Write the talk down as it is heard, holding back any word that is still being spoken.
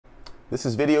This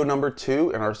is video number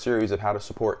 2 in our series of how to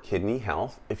support kidney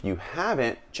health. If you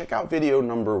haven't, check out video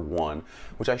number 1,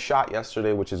 which I shot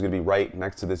yesterday, which is going to be right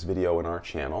next to this video in our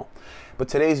channel. But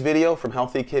today's video from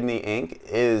Healthy Kidney Inc.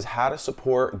 is how to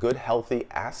support good healthy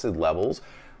acid levels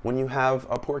when you have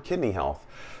a poor kidney health.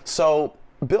 So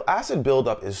acid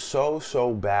buildup is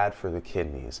so bad for the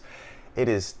kidneys. It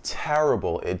is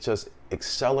terrible. It just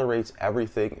accelerates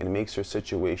everything and makes your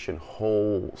situation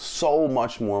whole so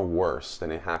much more worse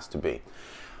than it has to be.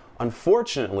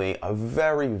 Unfortunately, a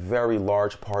very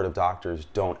large part of doctors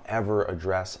don't ever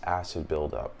address acid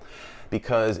buildup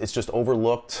because it's just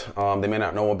overlooked. They may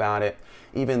not know about it,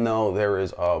 even though there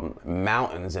is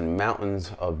mountains and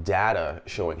mountains of data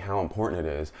showing how important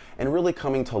it is and really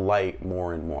coming to light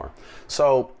more and more.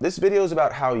 So this video is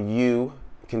about how you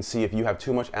can see if you have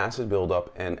too much acid buildup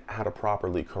and how to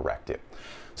properly correct it.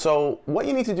 So what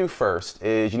you need to do first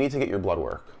is you need to get your blood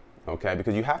work, okay?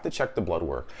 Because you have to check the blood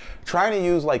work. Trying to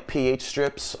use like pH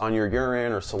strips on your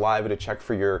urine or saliva to check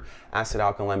for your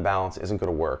acid-alkaline balance isn't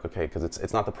going to work, okay? Because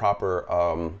it's not the proper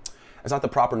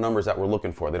numbers that we're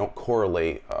looking for. They don't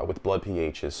correlate with blood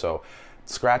pHs. So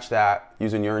scratch that.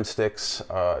 Using urine sticks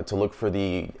to look for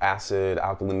the acid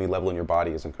alkalinity level in your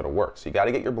body isn't going to work. So you got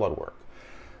to get your blood work.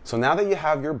 So now that you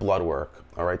have your blood work,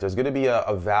 all right, there's going to be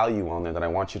a value on there that I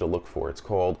want you to look for. It's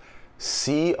called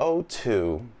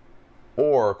CO2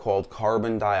 or called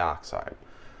carbon dioxide.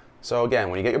 So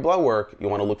again, when you get your blood work, you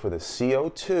want to look for the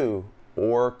CO2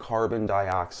 or carbon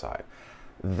dioxide.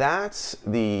 That's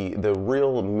the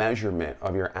real measurement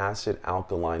of your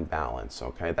acid-alkaline balance,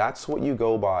 okay? That's what you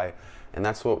go by, and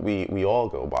that's what we all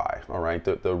go by, all right?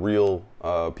 The real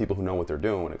people who know what they're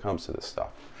doing when it comes to this stuff.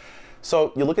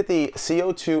 So you look at the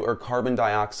CO2 or carbon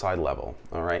dioxide level,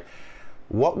 all right?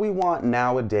 What we want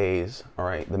nowadays, all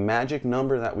right, the magic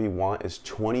number that we want is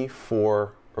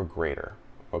 24 or greater,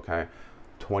 okay?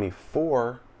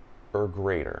 24 or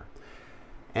greater.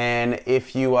 And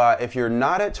if you're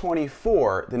not at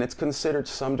 24, then it's considered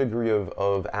some degree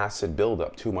of acid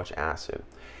buildup, too much acid.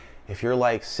 If you're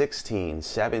like 16,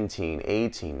 17,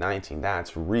 18, 19,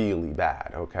 that's really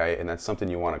bad, okay? And that's something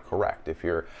you want to correct. If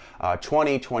you're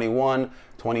 20, 21,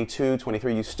 22,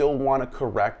 23, you still want to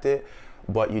correct it,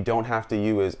 but you don't have to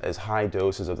use as high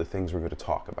doses of the things we're going to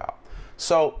talk about.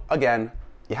 So again,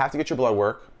 you have to get your blood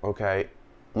work, okay?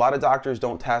 A lot of doctors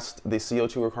don't test the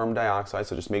CO2 or carbon dioxide,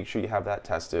 so just make sure you have that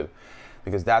tested,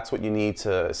 because that's what you need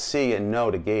to see and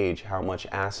know to gauge how much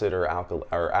acid or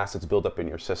acids build up in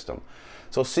your system.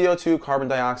 So CO2, carbon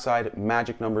dioxide,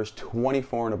 magic numbers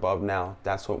 24 and above now.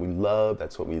 That's what we love,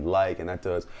 that's what we like, and that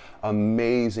does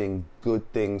amazing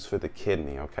good things for the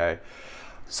kidney, okay?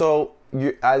 So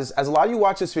as a lot of you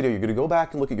watch this video, you're gonna go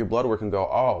back and look at your blood work and go,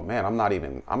 oh man, I'm not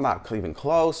even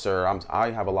close, or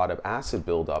I have a lot of acid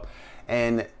buildup.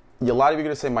 And a lot of you are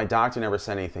gonna say, my doctor never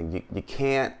said anything. You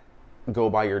can't go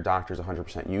by your doctors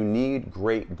 100%. You need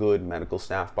great, good medical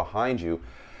staff behind you,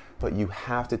 but you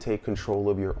have to take control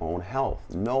of your own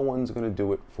health. No one's going to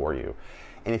do it for you.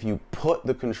 And if you put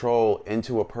the control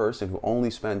into a person who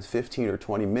only spends 15 or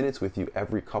 20 minutes with you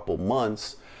every couple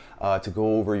months to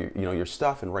go over your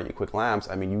stuff and write you quick labs,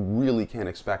 I mean, you really can't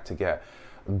expect to get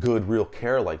good, real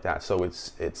care like that. So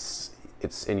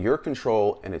it's in your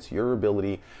control, and it's your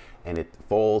ability, and it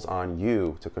falls on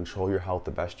you to control your health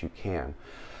the best you can.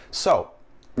 So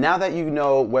now that you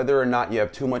know whether or not you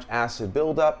have too much acid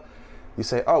buildup, you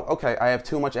say, oh, okay, I have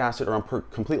too much acid, or I'm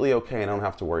completely okay and I don't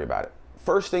have to worry about it.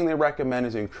 First thing they recommend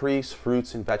is increase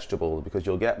fruits and vegetables, because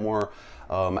you'll get more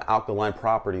alkaline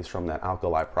properties from that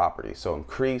alkali property. So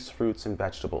increase fruits and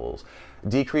vegetables.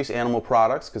 Decrease animal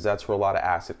products, because that's where a lot of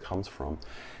acid comes from.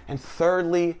 And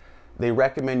thirdly, they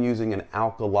recommend using an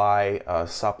alkali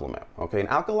supplement. Okay, an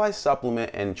alkali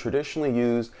supplement, and traditionally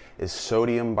used, is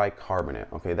sodium bicarbonate.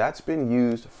 Okay, that's been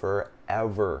used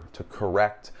forever to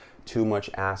correct too much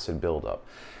acid buildup.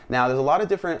 Now, there's a lot of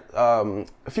different, a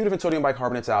few different sodium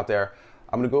bicarbonates out there.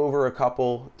 I'm going to go over a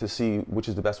couple to see which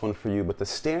is the best one for you, but the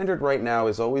standard right now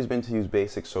has always been to use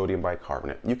basic sodium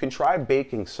bicarbonate. You can try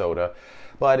baking soda,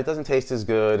 but it doesn't taste as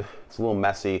good. It's a little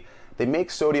messy. They make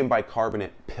sodium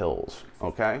bicarbonate pills,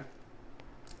 okay?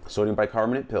 Sodium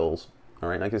bicarbonate pills, all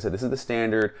right? Like I said, this is the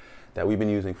standard that we've been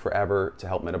using forever to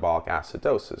help metabolic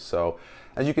acidosis. So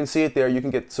as you can see it there, you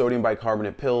can get sodium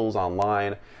bicarbonate pills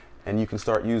online, and you can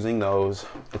start using those.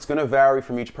 It's going to vary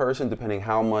from each person depending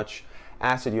how much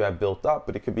acid you have built up,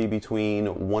 but it could be between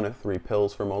 1 to 3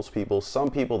 pills for most people. Some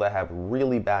people that have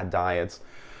really bad diets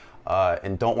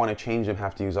and don't want to change them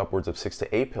have to use upwards of 6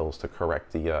 to 8 pills to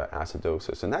correct the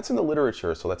acidosis. And that's in the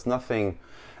literature, so that's nothing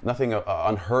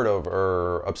unheard of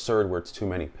or absurd where it's too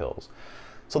many pills.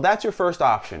 So that's your first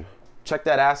option. check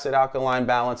that acid alkaline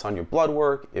balance on your blood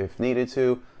work if needed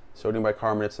to. Sodium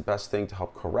bicarbonate is the best thing to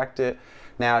help correct it.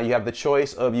 Now you have the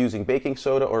choice of using baking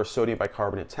soda or sodium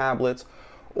bicarbonate tablets,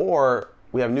 or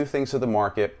we have new things to the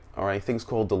market, all right, things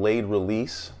called delayed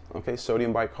release, okay,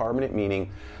 sodium bicarbonate,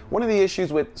 meaning one of the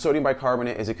issues with sodium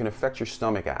bicarbonate is it can affect your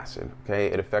stomach acid, okay,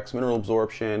 it affects mineral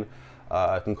absorption,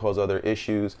 it can cause other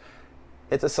issues.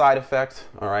 It's a side effect,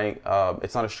 all right,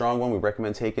 it's not a strong one. We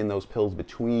recommend taking those pills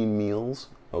between meals,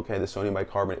 okay, the sodium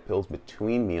bicarbonate pills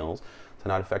between meals to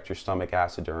not affect your stomach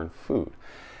acid during food.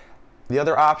 The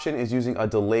other option is using a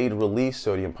delayed release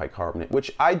sodium bicarbonate,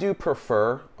 which I do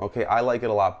prefer, okay, I like it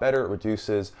a lot better. It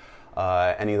reduces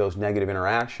any of those negative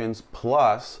interactions,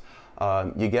 plus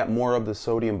you get more of the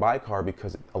sodium bicarb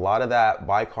because a lot of that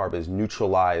bicarb is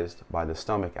neutralized by the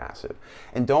stomach acid.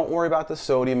 And don't worry about the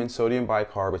sodium in sodium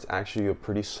bicarb, it's actually a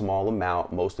pretty small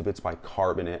amount, most of it's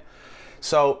bicarbonate.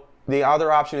 So the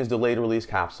other option is delayed release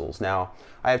capsules. Now,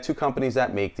 I have two companies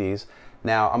that make these.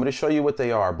 Now, I'm going to show you what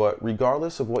they are, but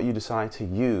regardless of what you decide to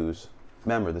use,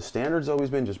 remember, the standard's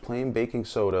always been just plain baking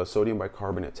soda, sodium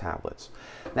bicarbonate tablets.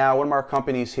 Now, one of our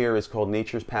companies here is called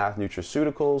Nature's Path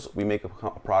Nutraceuticals. We make a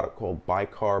product called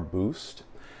Bicarb Boost.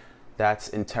 That's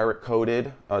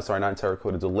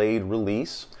delayed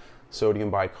release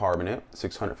sodium bicarbonate,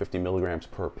 650 milligrams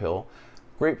per pill.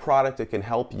 Great product that can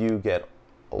help you get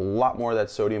a lot more of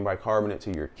that sodium bicarbonate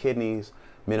to your kidneys,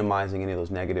 minimizing any of those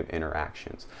negative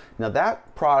interactions. Now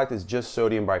that product is just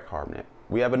sodium bicarbonate.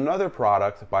 We have another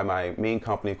product by my main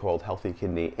company called Healthy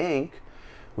Kidney Inc.,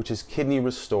 which is Kidney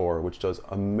Restore, which does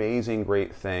amazing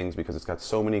great things because it's got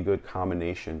so many good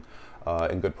combination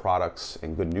and good products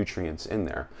and good nutrients in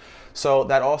there. So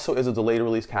that also is a delayed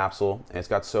release capsule, and it's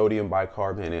got sodium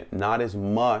bicarb in it. Not as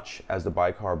much as the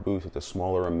Bicarb Boost, it's a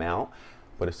smaller amount,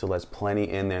 but it still has plenty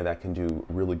in there that can do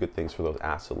really good things for those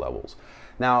acid levels.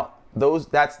 Now,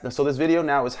 so this video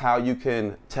now is how you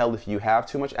can tell if you have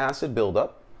too much acid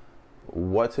buildup,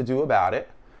 what to do about it,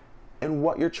 and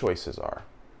what your choices are.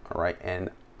 All right, and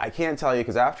I can't tell you,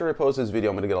 because after I post this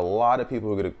video, I'm going to get a lot of people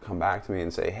who are going to come back to me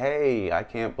and say, hey, I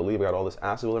can't believe I got all this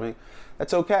acid buildup.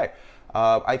 That's okay.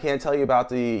 I can't tell you about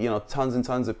the tons and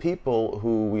tons of people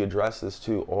who we address this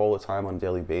to all the time on a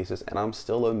daily basis, and I'm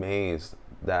still amazed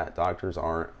that doctors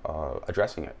aren't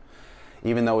addressing it,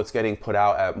 even though it's getting put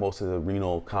out at most of the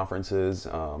renal conferences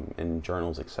and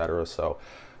journals, etc. So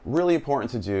really important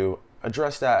to do.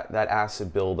 Address that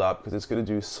acid buildup because it's going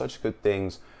to do such good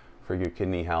things for your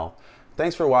kidney health.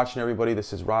 Thanks for watching, everybody.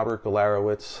 This is Robert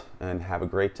Galarowitz, and have a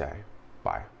great day.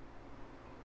 Bye.